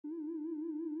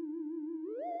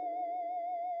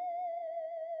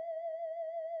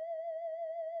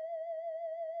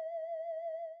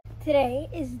Today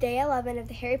is day 11 of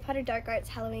the Harry Potter Dark Arts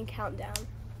Halloween countdown.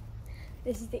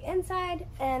 This is the inside,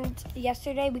 and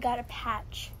yesterday we got a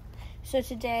patch. So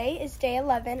today is day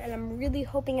 11, and I'm really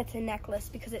hoping it's a necklace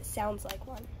because it sounds like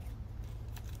one.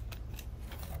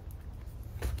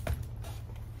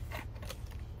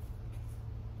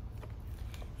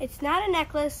 It's not a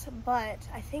necklace, but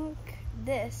I think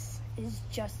this is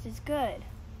just as good.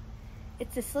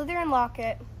 It's a Slytherin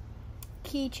locket.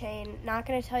 Keychain. Not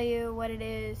going to tell you what it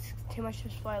is, too much of a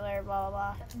spoiler, blah,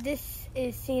 blah, blah. This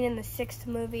is seen in the 6th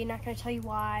movie. Not going to tell you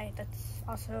why. That's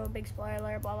also a big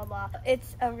spoiler, blah, blah, blah.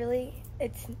 It's a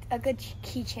good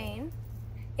keychain.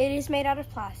 It is made out of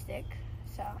plastic,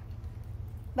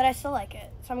 but I still like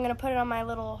it. So I'm going to put it on my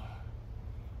little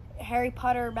Harry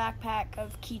Potter backpack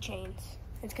of keychains.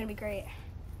 It's going to be great.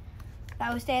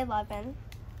 That was day 11.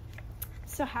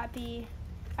 So happy.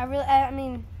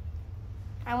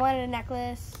 I wanted a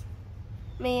necklace.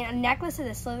 A necklace of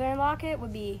the Slytherin locket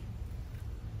would be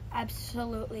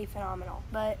absolutely phenomenal,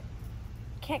 but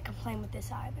can't complain with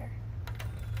this either.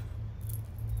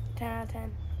 10 out of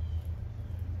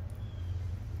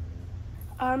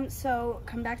 10. So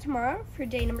come back tomorrow for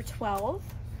day number 12.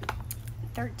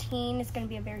 13 is going to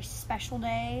be a very special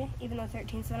day. Even though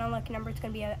 13 is an unlucky number, it's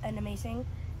going to be an amazing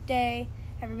day.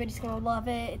 Everybody's going to love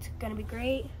it. It's going to be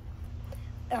great.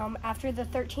 After the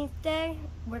 13th day,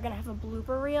 we're going to have a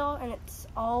blooper reel, and it's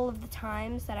all of the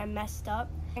times that I messed up,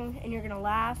 and you're going to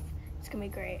laugh. It's going to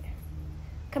be great.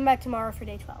 Come back tomorrow for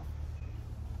day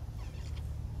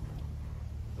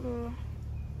 12.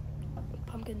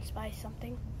 Pumpkin spice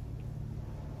something.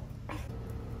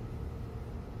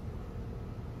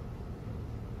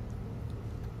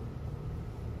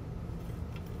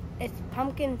 It's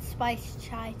pumpkin spice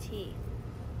chai tea.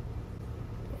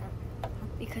 Yeah,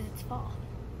 because it's fall.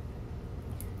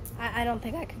 I don't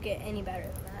think I could get any better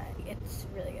than that. It's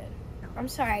really good. I'm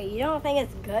sorry, you don't think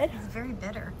it's good? It's very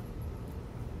bitter.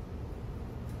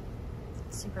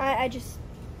 It's super I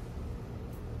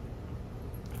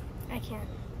can't.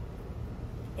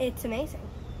 It's amazing.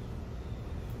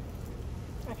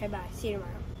 Okay, bye. See you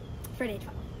tomorrow for day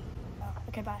 12.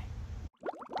 Okay, bye.